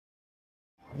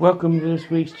Welcome to this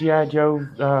week's G.I.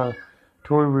 Joe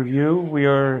toy review. We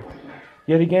are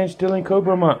yet again still in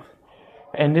Cobra Month.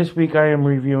 And this week I am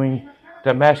reviewing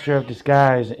the Master of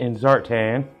Disguise in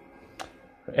Zartan.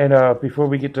 And before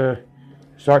we get to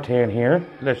Zartan here,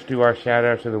 let's do our shout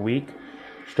outs of the week.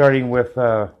 Starting with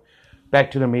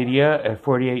Back to the Media at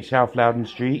 48 South Loudon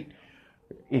Street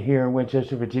here in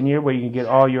Winchester, Virginia, where you can get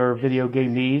all your video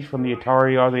game needs from the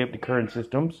Atari all the way up to current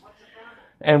systems.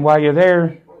 And while you're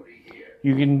there,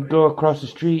 you can go across the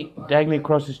street, diagonally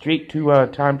across the street to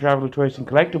Time Traveler Toys and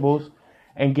Collectibles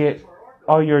and get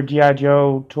all your G.I.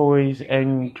 Joe toys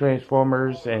and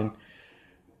Transformers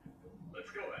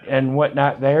and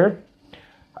whatnot there.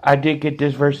 I did get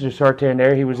this version of Zartan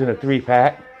there. He was in a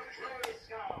 3-pack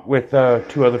with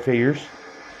 2 other figures.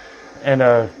 And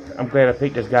I'm glad I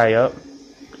picked this guy up.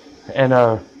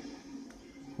 And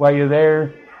while you're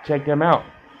there, check them out.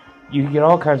 You can get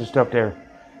all kinds of stuff there.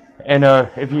 And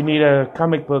if you need a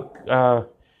comic book,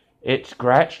 it's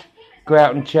scratched, go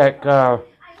out and check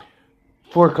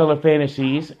 4-Color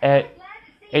Fantasies at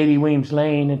 80 Weems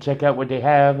Lane and check out what they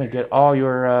have and get all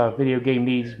your video game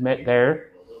needs met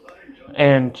there.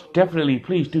 And definitely,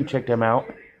 please do check them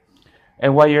out.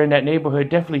 And while you're in that neighborhood,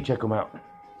 definitely check them out.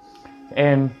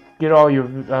 And get all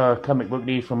your comic book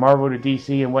needs from Marvel to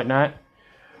DC and whatnot.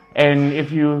 And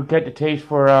if you get the taste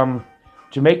for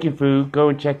Jamaican food, go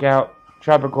and check out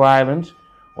Tropical Islands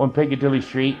on Piccadilly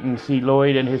Street and see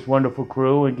Lloyd and his wonderful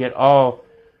crew and get all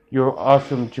your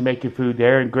awesome Jamaican food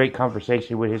there and great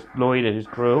conversation with Lloyd and his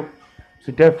crew.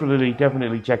 So definitely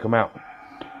check them out.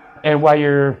 And while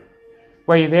you're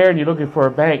there and you're looking for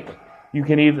a bank,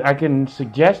 I can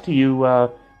suggest to you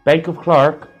Bank of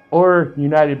Clark or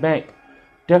United Bank.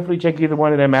 Definitely check either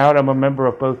one of them out. I'm a member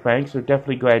of both banks, so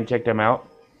definitely go ahead and check them out.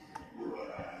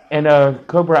 And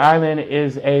Cobra Island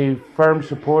is a firm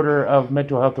supporter of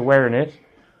mental health awareness.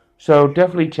 So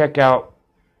definitely check out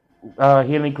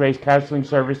Healing Grace Counseling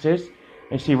Services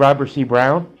and see Robert C.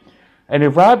 Brown. And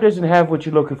if Rob doesn't have what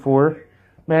you're looking for,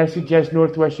 may I suggest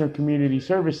Northwestern Community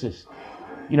Services.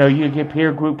 You know, you get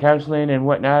peer group counseling and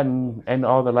whatnot and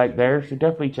all the like there. So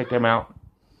definitely check them out.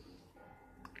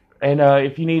 And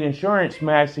if you need insurance,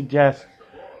 may I suggest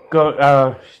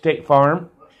go State Farm.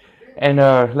 And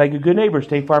like a good neighbor,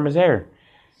 State Farm is there.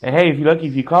 And hey, if you're lucky,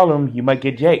 if you call them, you might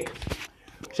get Jake.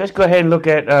 So let's go ahead and look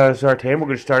at Zartan. We're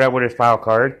going to start out with his file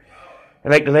card.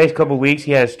 And like the last couple of weeks,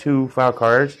 he has 2 file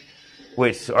cards,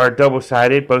 which are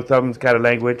double-sided. Both of them's got a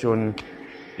language on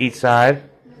each side.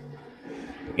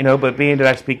 You know, but being that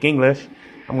I speak English,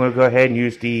 I'm going to go ahead and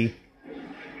use the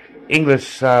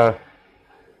English version.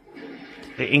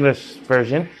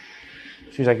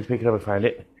 As soon as I can pick it up and find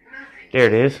it. There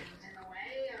it is.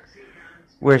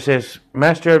 Where it says,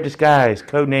 Master of Disguise,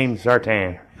 codename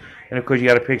Zartan. And of course you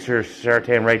got a picture of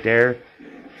Zartan right there.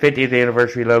 50th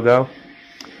anniversary logo.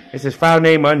 It says, file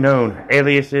name unknown,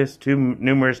 aliases too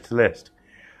numerous to list.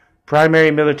 Primary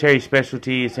military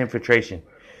specialty is infiltration.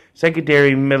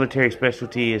 Secondary military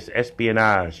specialty is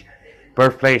espionage.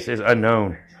 Birthplace is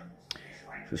unknown.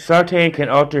 So Zartan can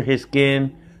alter his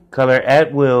skin color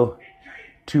at will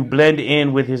to blend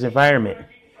in with his environment.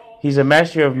 He's a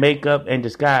master of makeup and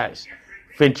disguise.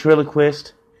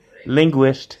 Ventriloquist,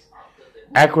 linguist,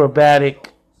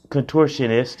 acrobatic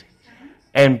contortionist,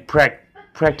 and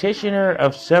practitioner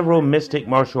of several mystic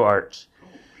martial arts.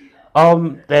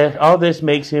 All this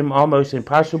makes him almost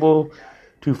impossible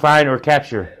to find or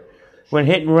capture. When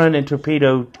Hit and Run and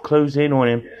Torpedo close in on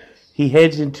him, he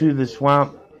heads into the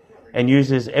swamp and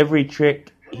uses every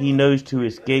trick he knows to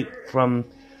escape from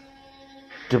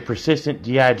the persistent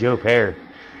G.I. Joe pair.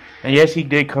 And yes, he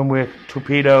did come with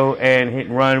Torpedo and Hit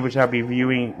and Run, which I'll be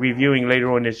reviewing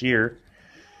later on this year.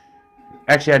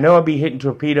 Actually, I know I'll be hitting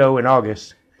Torpedo in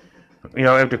August. You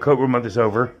know, after Cobra Month is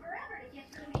over.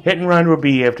 Hit and Run will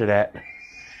be after that.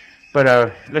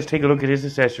 But let's take a look at his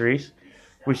accessories,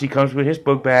 which he comes with his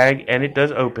book bag, and it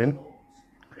does open.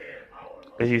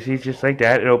 As you see, just like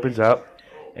that, it opens up.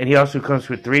 And he also comes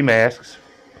with 3 masks.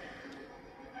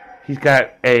 He's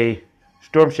got a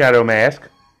Storm Shadow mask,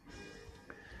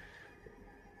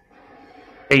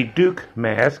 a Duke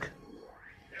mask,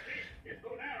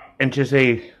 and just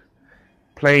a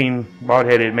plain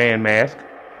bald-headed man mask,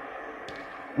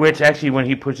 which actually when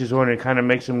he puts his on, it kind of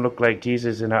makes him look like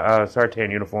Jesus in a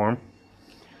Zartan uniform.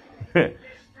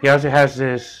 He also has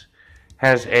a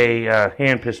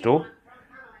hand pistol,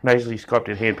 nicely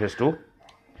sculpted hand pistol.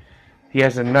 He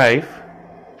has a knife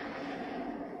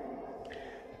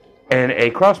and a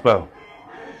crossbow.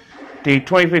 The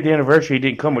 25th anniversary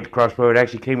didn't come with the crossbow. It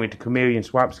actually came with the Chameleon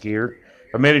Swamp Skier,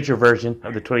 a miniature version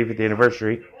of the 25th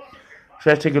anniversary. So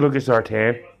let's take a look at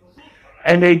Zartan.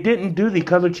 And they didn't do the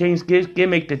color change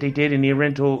gimmick that they did in the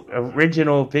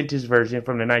original vintage version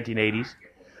from the 1980s.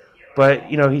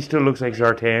 But, you know, he still looks like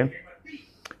Zartan.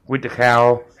 With the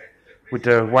cowl, with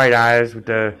the white eyes, with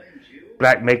the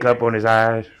black makeup on his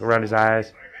eyes, around his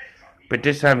eyes. But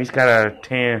this time he's got a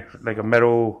tan, like a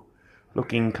metal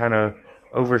looking kind of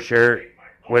overshirt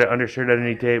with an undershirt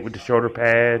underneath it with the shoulder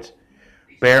pads,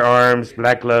 bare arms,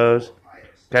 black gloves,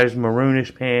 got his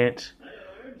maroonish pants.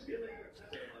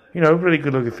 You know, really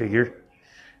good looking figure.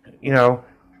 You know,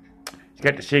 he's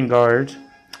got the shin guards.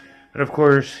 And of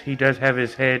course, he does have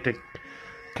his head that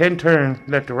can turn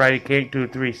left to right. He can't do a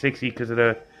 360 because of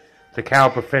the cowl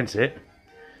prevents it.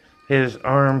 His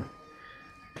arm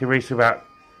can raise to about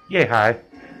yay high.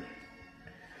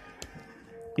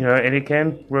 You know, and it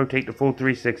can rotate the full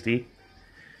 360.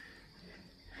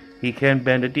 He can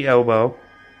bend at the elbow,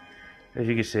 as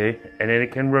you can see, and then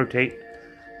it can rotate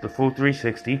the full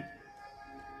 360.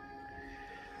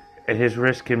 And his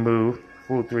wrist can move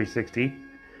full 360.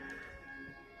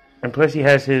 And plus he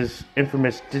has his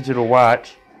infamous digital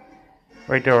watch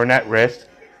right there on that wrist.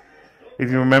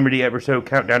 If you remember the episode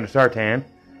Countdown to Zartan,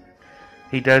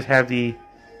 he does have the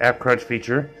app crunch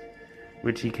feature,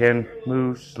 which he can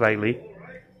move slightly.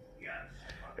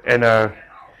 And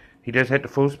he does have the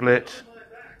full splits.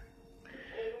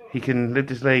 He can lift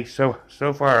his legs so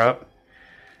far up.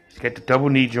 He's got the double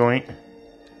knee joint.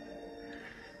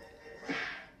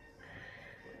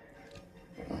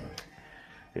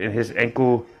 And his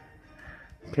ankle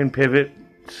can pivot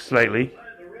slightly.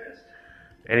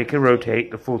 And it can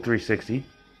rotate the full 360.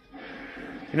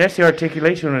 And that's the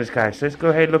articulation on this guy. So let's go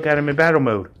ahead and look at him in battle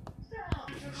mode.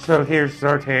 So here's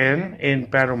Zartan in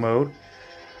battle mode.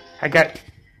 I got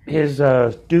his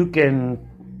Duke and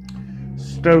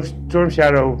Storm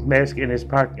Shadow mask in his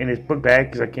book bag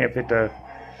because I can't fit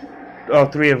all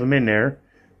three of them in there.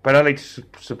 But I like to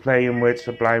supply him with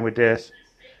this,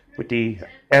 with the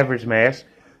average mask.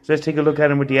 So let's take a look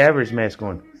at him with the average mask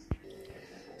on.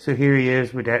 So here he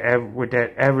is with that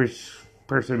average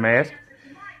person mask.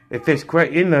 It fits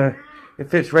right in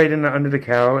under the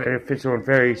cowl, and it fits on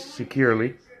very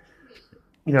securely.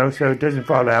 You know, so it doesn't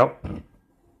fall out.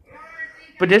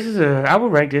 But I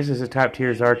would rank this as a top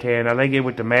tier Zartan. I like it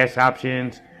with the mask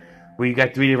options, where you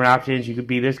got 3 different options. You could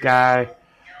be this guy,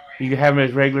 you could have him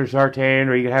as regular Zartan,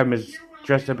 or you could have him as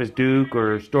dressed up as Duke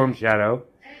or Storm Shadow.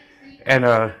 And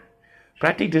but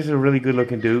I think this is a really good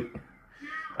looking Duke.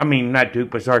 I mean, not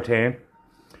Duke, but Zartan.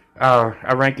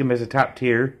 I rank him as a top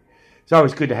tier. It's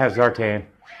always good to have Zartan.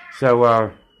 So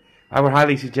I would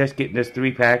highly suggest getting this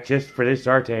 3-pack just for this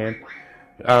Zartan.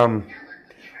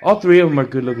 All 3 of them are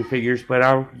good looking figures, but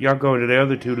y'all go into the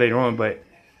other 2 later on. But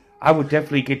I would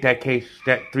definitely get that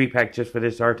 3-pack just for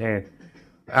this Zartan.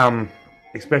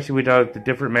 Especially with the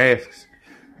different masks.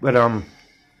 But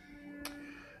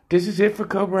this is it for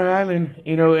Cobra Island,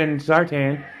 you know, and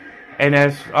Zartan. And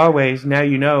as always, now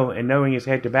you know, and knowing is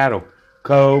head to battle.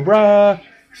 Cobra!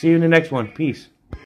 See you in the next one. Peace.